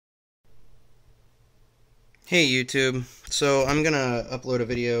Hey YouTube, so I'm gonna upload a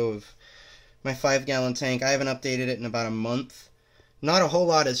video of my 5-gallon tank. I haven't updated it in about a month. Not a whole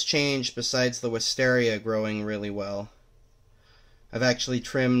lot has changed besides the wisteria growing really well. I've actually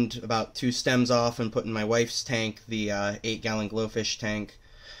trimmed about 2 stems off and put in my wife's tank, the 8-gallon glowfish tank.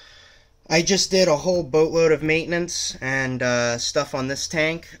 I just did a whole boatload of maintenance and stuff on this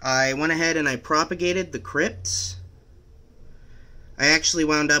tank. I went ahead and I propagated the crypts. I actually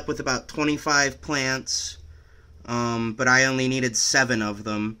wound up with about 25 plants. But I only needed 7 of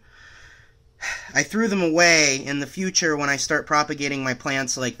them. I threw them away. In the future, when I start propagating my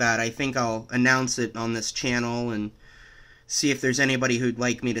plants like that, I think I'll announce it on this channel and see if there's anybody who'd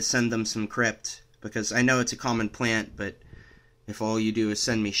like me to send them some crypt, because I know it's a common plant, but if all you do is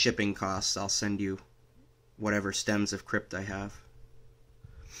send me shipping costs, I'll send you whatever stems of crypt I have.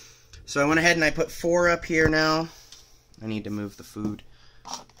 So I went ahead and I put 4 up here now. I need to move the food.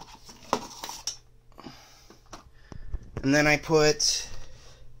 And then I put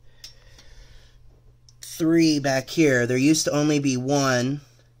 3 back here. There used to only be 1,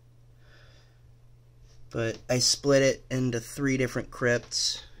 but I split it into 3 different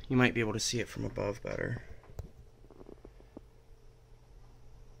crypts. You might be able to see it from above better.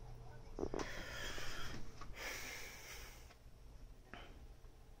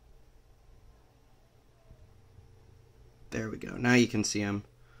 There we go. Now you can see them.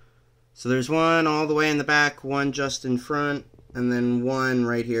 So there's 1 all the way in the back, 1 just in front, and then 1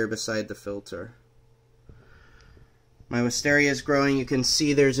 right here beside the filter. My wisteria is growing. You can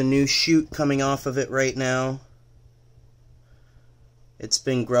see there's a new shoot coming off of it right now. It's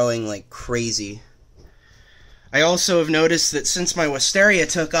been growing like crazy. I also have noticed that since my wisteria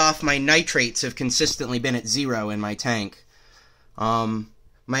took off, my nitrates have consistently been at 0 in my tank.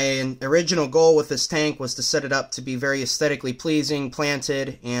 My original goal with this tank was to set it up to be very aesthetically pleasing,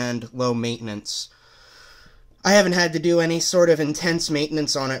 planted, and low maintenance. I haven't had to do any sort of intense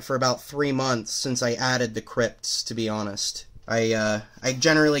maintenance on it for about 3 months since I added the crypts, to be honest. I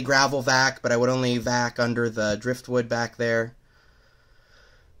generally gravel vac, but I would only vac under the driftwood back there.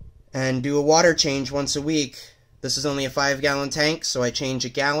 And do a water change once a week. This is only a 5-gallon tank, so I change a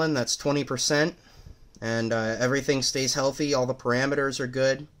gallon, that's 20%. And everything stays healthy, all the parameters are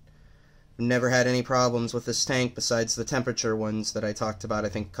good. I've never had any problems with this tank besides the temperature ones that I talked about, I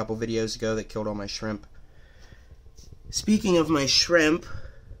think, a couple videos ago that killed all my shrimp. Speaking of my shrimp,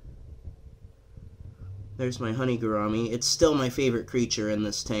 there's my honey gourami. It's still my favorite creature in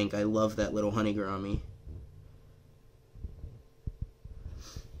this tank. I love that little honey gourami.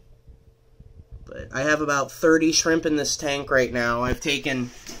 But I have about 30 shrimp in this tank right now. I've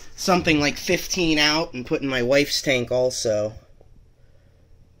taken something like 15 out and put in my wife's tank also.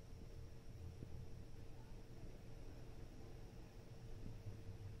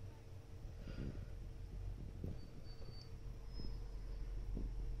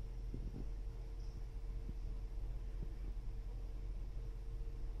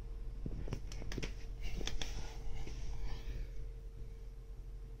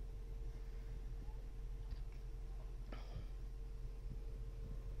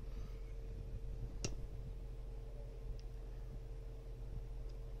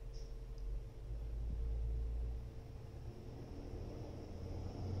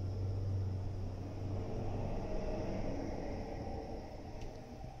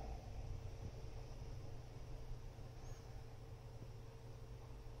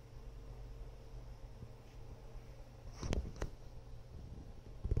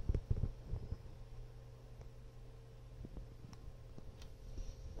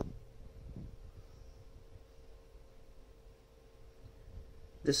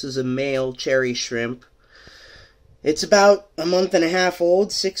 This is a male cherry shrimp. It's about a month and a half old,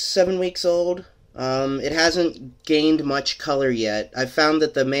 6-7 weeks old. It hasn't gained much color yet. I've found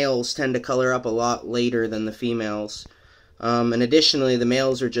that the males tend to color up a lot later than the females. And additionally, the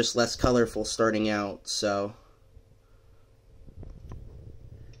males are just less colorful starting out, so.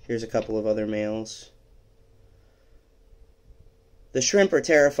 Here's a couple of other males. The shrimp are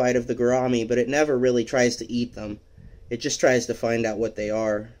terrified of the gourami, but it never really tries to eat them. It just tries to find out what they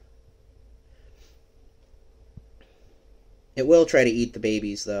are. It will try to eat the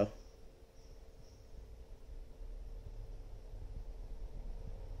babies, though.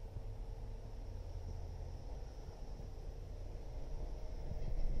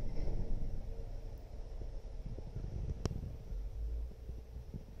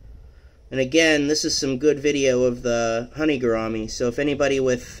 And again, this is some good video of the honey gourami, so if anybody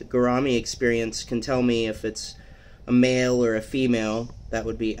with gourami experience can tell me if it's a male or a female, that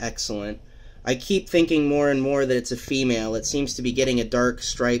would be excellent. I keep thinking more and more that it's a female. It seems to be getting a dark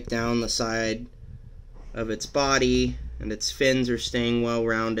stripe down the side. of its body, and its fins are staying well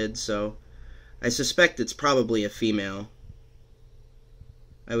rounded, so I suspect it's probably a female.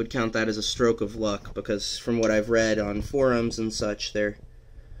 I would count that as a stroke of luck, because from what I've read on forums and such, they're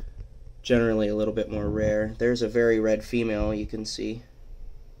generally a little bit more rare. There's a very red female you can see.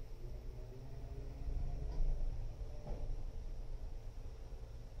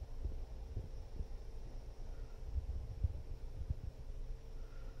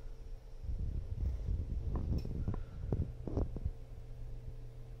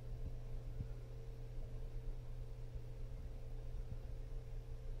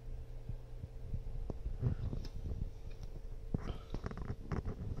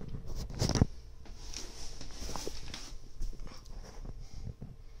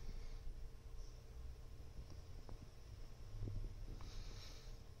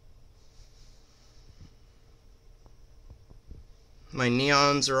 My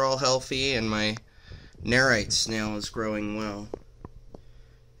neons are all healthy, and my nerite snail is growing well.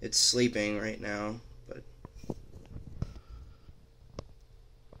 It's sleeping right now, but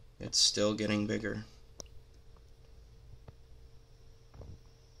it's still getting bigger.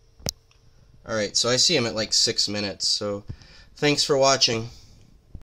 Alright, so I see him at like 6 minutes, so thanks for watching.